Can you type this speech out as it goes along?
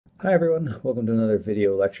Hi everyone, welcome to another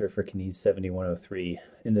video lecture for Kines 7103.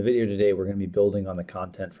 In the video today, we're going to be building on the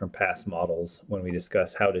content from past models when we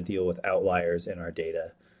discuss how to deal with outliers in our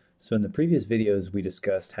data. So in the previous videos, we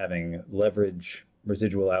discussed having leverage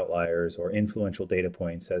residual outliers or influential data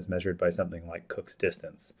points as measured by something like Cook's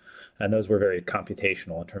distance. And those were very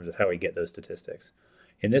computational in terms of how we get those statistics.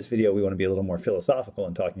 In this video, we want to be a little more philosophical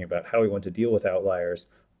in talking about how we want to deal with outliers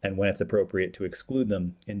and when it's appropriate to exclude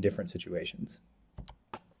them in different situations.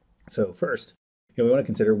 So first, we want to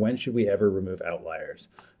consider when should we ever remove outliers.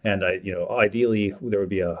 And ideally, there would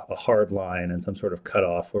be a hard line and some sort of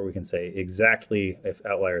cutoff where we can say exactly if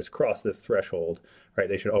outliers cross this threshold, right,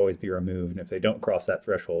 they should always be removed. And if they don't cross that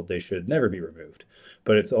threshold, they should never be removed.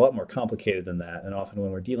 But it's a lot more complicated than that. And often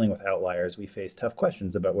when we're dealing with outliers, we face tough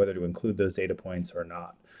questions about whether to include those data points or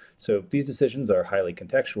not. So these decisions are highly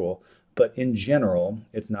contextual, but in general,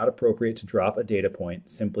 it's not appropriate to drop a data point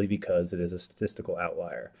simply because it is a statistical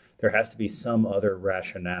outlier. There has to be some other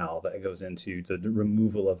rationale that goes into the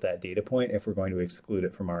removal of that data point if we're going to exclude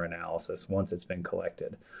it from our analysis once it's been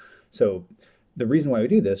collected. So the reason why we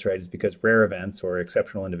do this, right, is because rare events or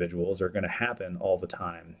exceptional individuals are going to happen all the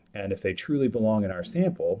time. And if they truly belong in our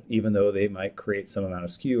sample, even though they might create some amount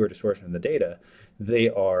of skew or distortion in the data, they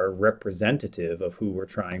are representative of who we're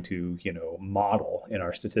trying to, model in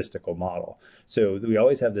our statistical model. So we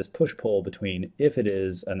always have this push-pull between if it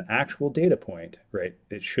is an actual data point, right,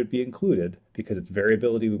 it should be included because it's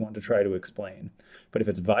variability we want to try to explain. But if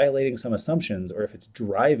it's violating some assumptions or if it's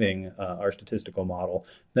driving our statistical model,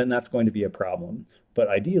 then that's going to be a problem. But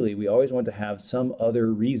ideally, we always want to have some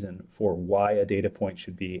other reason for why a data point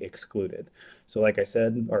should be excluded. So like I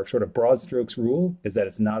said, our sort of broad strokes rule is that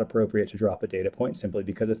it's not appropriate to drop a data point simply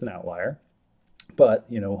because it's an outlier. But,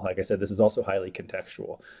 like I said, this is also highly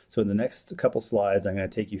contextual. So in the next couple slides, I'm going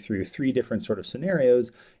to take you through three different sort of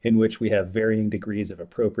scenarios in which we have varying degrees of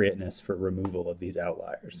appropriateness for removal of these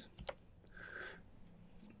outliers.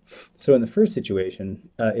 So in the first situation,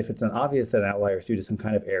 if it's an obvious that an outlier is due to some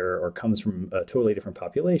kind of error or comes from a totally different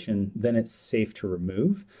population, then it's safe to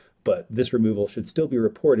remove. But this removal should still be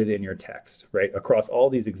reported in your text, right? Across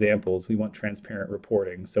all these examples, we want transparent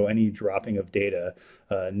reporting. So any dropping of data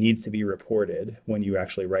needs to be reported when you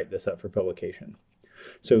actually write this up for publication.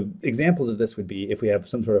 So examples of this would be if we have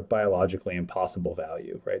some sort of biologically impossible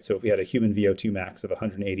value, right? So if we had a human VO2 max of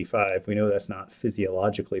 185, we know that's not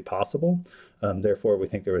physiologically possible. Therefore, we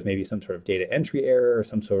think there was maybe some sort of data entry error or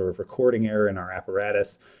some sort of recording error in our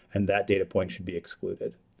apparatus, and that data point should be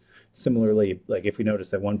excluded. Similarly, like if we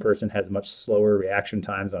notice that one person has much slower reaction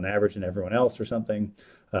times on average than everyone else or something,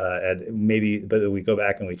 but we go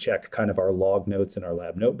back and we check kind of our log notes in our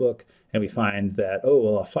lab notebook, and we find that, oh,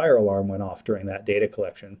 well, a fire alarm went off during that data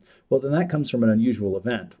collection. Well, then that comes from an unusual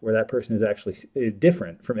event where that person is actually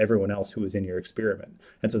different from everyone else who was in your experiment.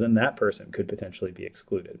 And so then that person could potentially be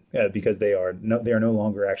excluded because they are no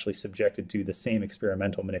longer actually subjected to the same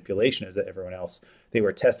experimental manipulation as everyone else. They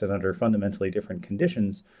were tested under fundamentally different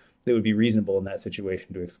conditions. It would be reasonable in that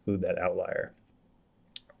situation to exclude that outlier.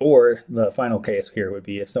 Or the final case here would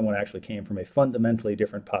be if someone actually came from a fundamentally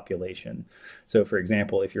different population. So for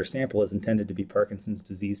example, if your sample is intended to be Parkinson's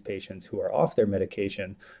disease patients who are off their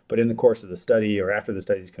medication, but in the course of the study or after the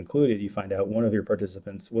study is concluded, you find out one of your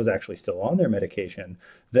participants was actually still on their medication,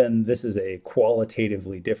 then this is a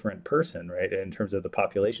qualitatively different person, right, in terms of the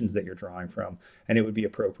populations that you're drawing from, and it would be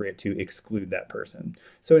appropriate to exclude that person.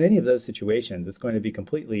 So in any of those situations, it's going to be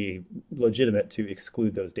completely legitimate to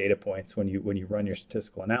exclude those data points when you run your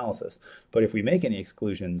statistical analysis. But if we make any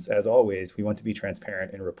exclusions, as always, we want to be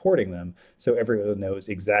transparent in reporting them so everyone knows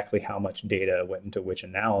exactly how much data went into which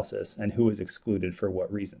analysis and who was excluded for what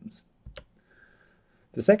reasons.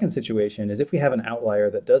 The second situation is if we have an outlier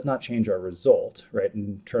that does not change our result, right,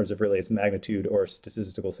 in terms of really its magnitude or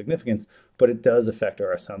statistical significance, but it does affect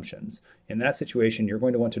our assumptions. In that situation, you're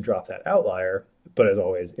going to want to drop that outlier, but as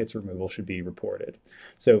always, its removal should be reported.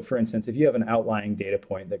 So for instance, if you have an outlying data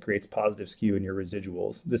point that creates positive skew in your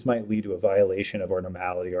residuals, this might lead to a violation of our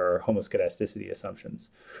normality or our homoscedasticity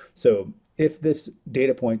assumptions. So if this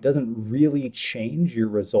data point doesn't really change your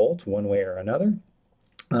result one way or another,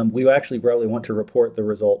 we actually probably want to report the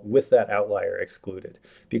result with that outlier excluded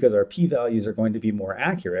because our p-values are going to be more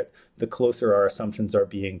accurate the closer our assumptions are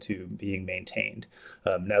being maintained.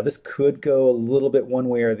 Now, this could go a little bit one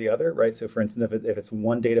way or the other, right? So for instance, if it's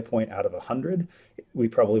one data point out of 100, we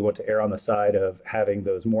probably want to err on the side of having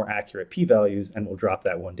those more accurate p-values, and we'll drop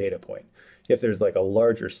that one data point. If there's like a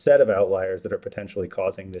larger set of outliers that are potentially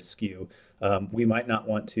causing this skew, we might not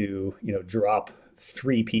want to drop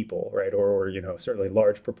three people, right? Or certainly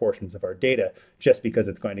large proportions of our data just because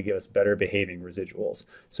it's going to give us better behaving residuals.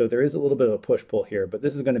 So there is a little bit of a push-pull here, but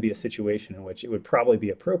this is going to be a situation in which it would probably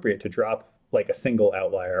be appropriate to drop like a single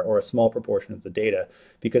outlier or a small proportion of the data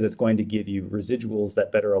because it's going to give you residuals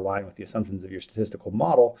that better align with the assumptions of your statistical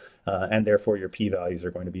model, and therefore your p-values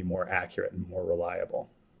are going to be more accurate and more reliable.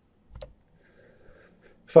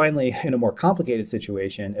 Finally, in a more complicated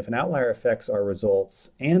situation, if an outlier affects our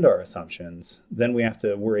results and our assumptions, then we have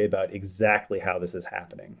to worry about exactly how this is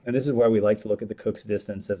happening. And this is why we like to look at the Cook's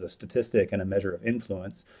distance as a statistic and a measure of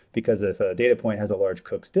influence, because if a data point has a large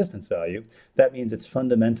Cook's distance value, that means it's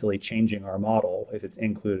fundamentally changing our model if it's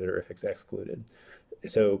included or if it's excluded.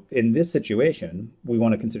 So in this situation, we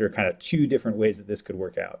want to consider kind of two different ways that this could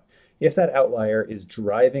work out. If that outlier is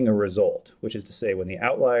driving a result, which is to say when the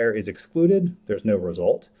outlier is excluded, there's no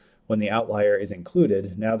result. When the outlier is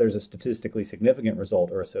included, now there's a statistically significant result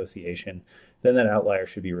or association, then that outlier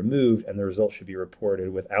should be removed and the result should be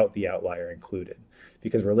reported without the outlier included.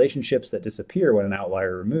 Because relationships that disappear when an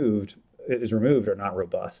outlier is removed are not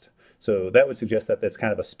robust. So that would suggest that that's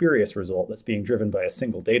kind of a spurious result that's being driven by a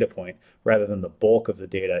single data point rather than the bulk of the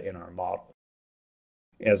data in our model.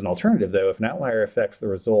 As an alternative, though, if an outlier affects the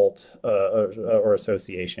result or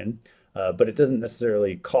association, but it doesn't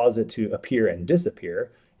necessarily cause it to appear and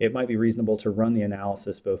disappear, it might be reasonable to run the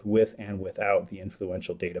analysis both with and without the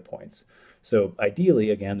influential data points. So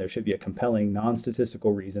ideally, again, there should be a compelling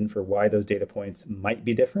non-statistical reason for why those data points might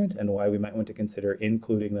be different and why we might want to consider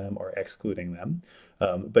including them or excluding them.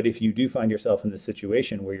 But if you do find yourself in this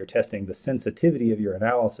situation where you're testing the sensitivity of your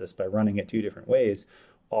analysis by running it two different ways,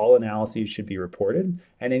 all analyses should be reported,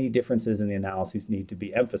 and any differences in the analyses need to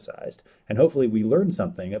be emphasized. And hopefully we learn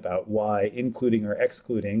something about why including or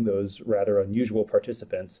excluding those rather unusual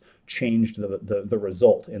participants changed the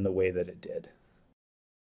result in the way that it did.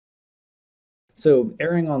 So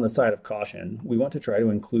erring on the side of caution, we want to try to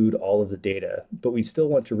include all of the data, but we still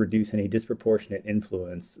want to reduce any disproportionate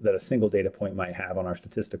influence that a single data point might have on our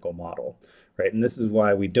statistical model, right? And this is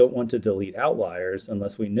why we don't want to delete outliers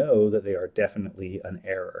unless we know that they are definitely an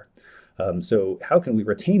error. So how can we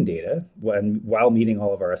retain data while meeting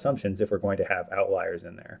all of our assumptions if we're going to have outliers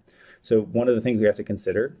in there? So one of the things we have to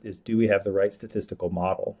consider is, do we have the right statistical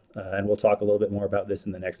model? And we'll talk a little bit more about this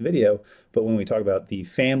in the next video, but when we talk about the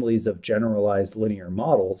families of generalized linear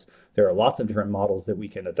models, there are lots of different models that we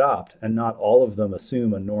can adopt, and not all of them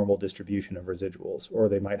assume a normal distribution of residuals, or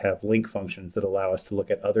they might have link functions that allow us to look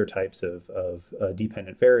at other types of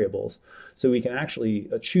dependent variables. So we can actually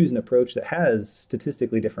choose an approach that has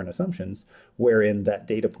statistically different assumptions, wherein that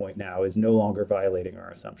data point now is no longer violating our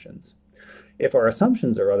assumptions. If our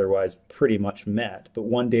assumptions are otherwise pretty much met, but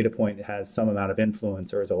one data point has some amount of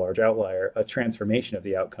influence or is a large outlier, a transformation of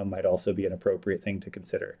the outcome might also be an appropriate thing to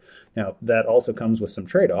consider. Now, that also comes with some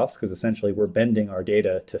trade-offs, because essentially we're bending our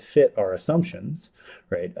data to fit our assumptions,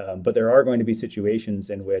 right? But there are going to be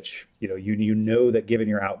situations in which you know that given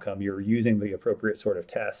your outcome, you're using the appropriate sort of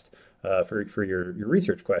test for your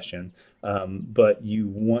research question, but you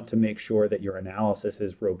want to make sure that your analysis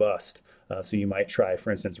is robust. So you might try, for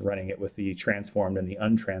instance, running it with the transformed and the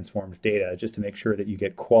untransformed data just to make sure that you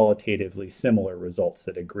get qualitatively similar results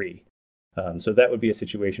that agree. So that would be a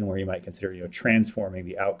situation where you might consider transforming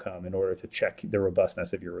the outcome in order to check the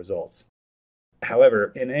robustness of your results.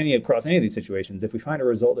 However, across any of these situations, if we find a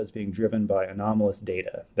result that's being driven by anomalous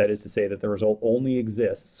data, that is to say that the result only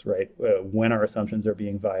exists, right, when our assumptions are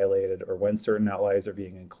being violated or when certain outliers are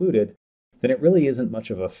being included, then it really isn't much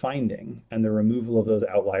of a finding, and the removal of those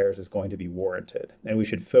outliers is going to be warranted. And we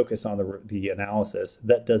should focus on the analysis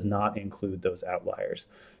that does not include those outliers,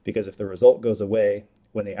 because if the result goes away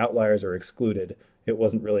when the outliers are excluded, it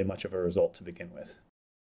wasn't really much of a result to begin with.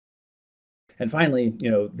 And finally,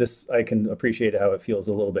 this, I can appreciate how it feels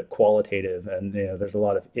a little bit qualitative, and there's a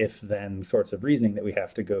lot of if-then sorts of reasoning that we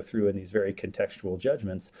have to go through in these very contextual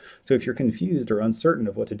judgments. So if you're confused or uncertain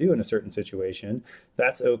of what to do in a certain situation,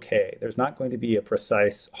 that's okay. There's not going to be a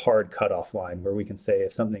precise hard cutoff line where we can say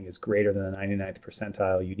if something is greater than the 99th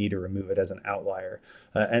percentile, you need to remove it as an outlier.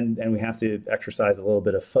 And we have to exercise a little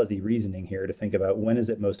bit of fuzzy reasoning here to think about when is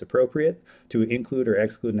it most appropriate to include or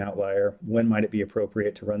exclude an outlier, when might it be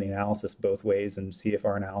appropriate to run the analysis both ways and see if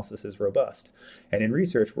our analysis is robust. And in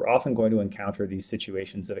research, we're often going to encounter these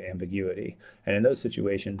situations of ambiguity. And in those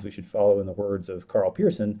situations, we should follow in the words of Carl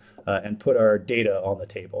Pearson and put our data on the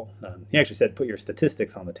table. He actually said put your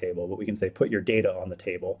statistics on the table, but we can say put your data on the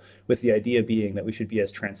table, with the idea being that we should be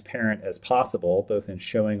as transparent as possible, both in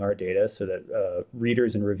showing our data so that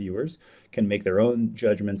readers and reviewers can make their own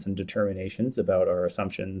judgments and determinations about our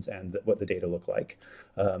assumptions and what the data look like.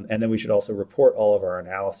 And then we should also report all of our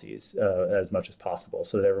analyses as much as possible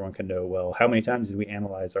so that everyone can know, well, how many times did we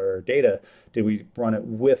analyze our data? Did we run it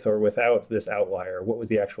with or without this outlier? What was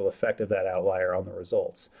the actual effect of that outlier on the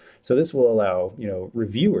results? So this will allow,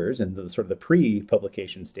 reviewers in the sort of the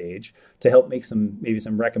pre-publication stage to help make maybe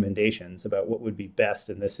some recommendations about what would be best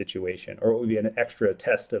in this situation, or what would be an extra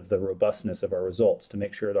test of the robustness of our results to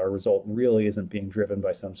make sure that our result really isn't being driven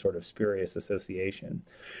by some sort of spurious association.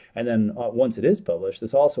 And then once it is published,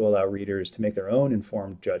 this also allows readers to make their own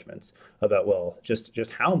informed judgments about, well,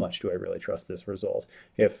 just how much do I really trust this result?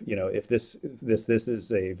 If this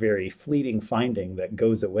is a very fleeting finding that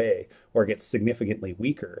goes away or gets significantly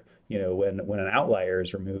weaker, when an outlier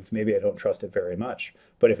is removed, maybe I don't trust it very much.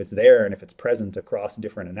 But if it's there and if it's present across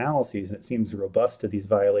different analyses and it seems robust to these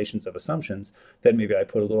violations of assumptions, then maybe I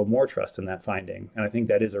put a little more trust in that finding. And I think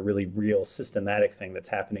that is a really real systematic thing that's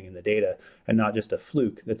happening in the data and not just a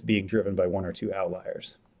fluke that's being driven by one or two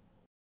outliers.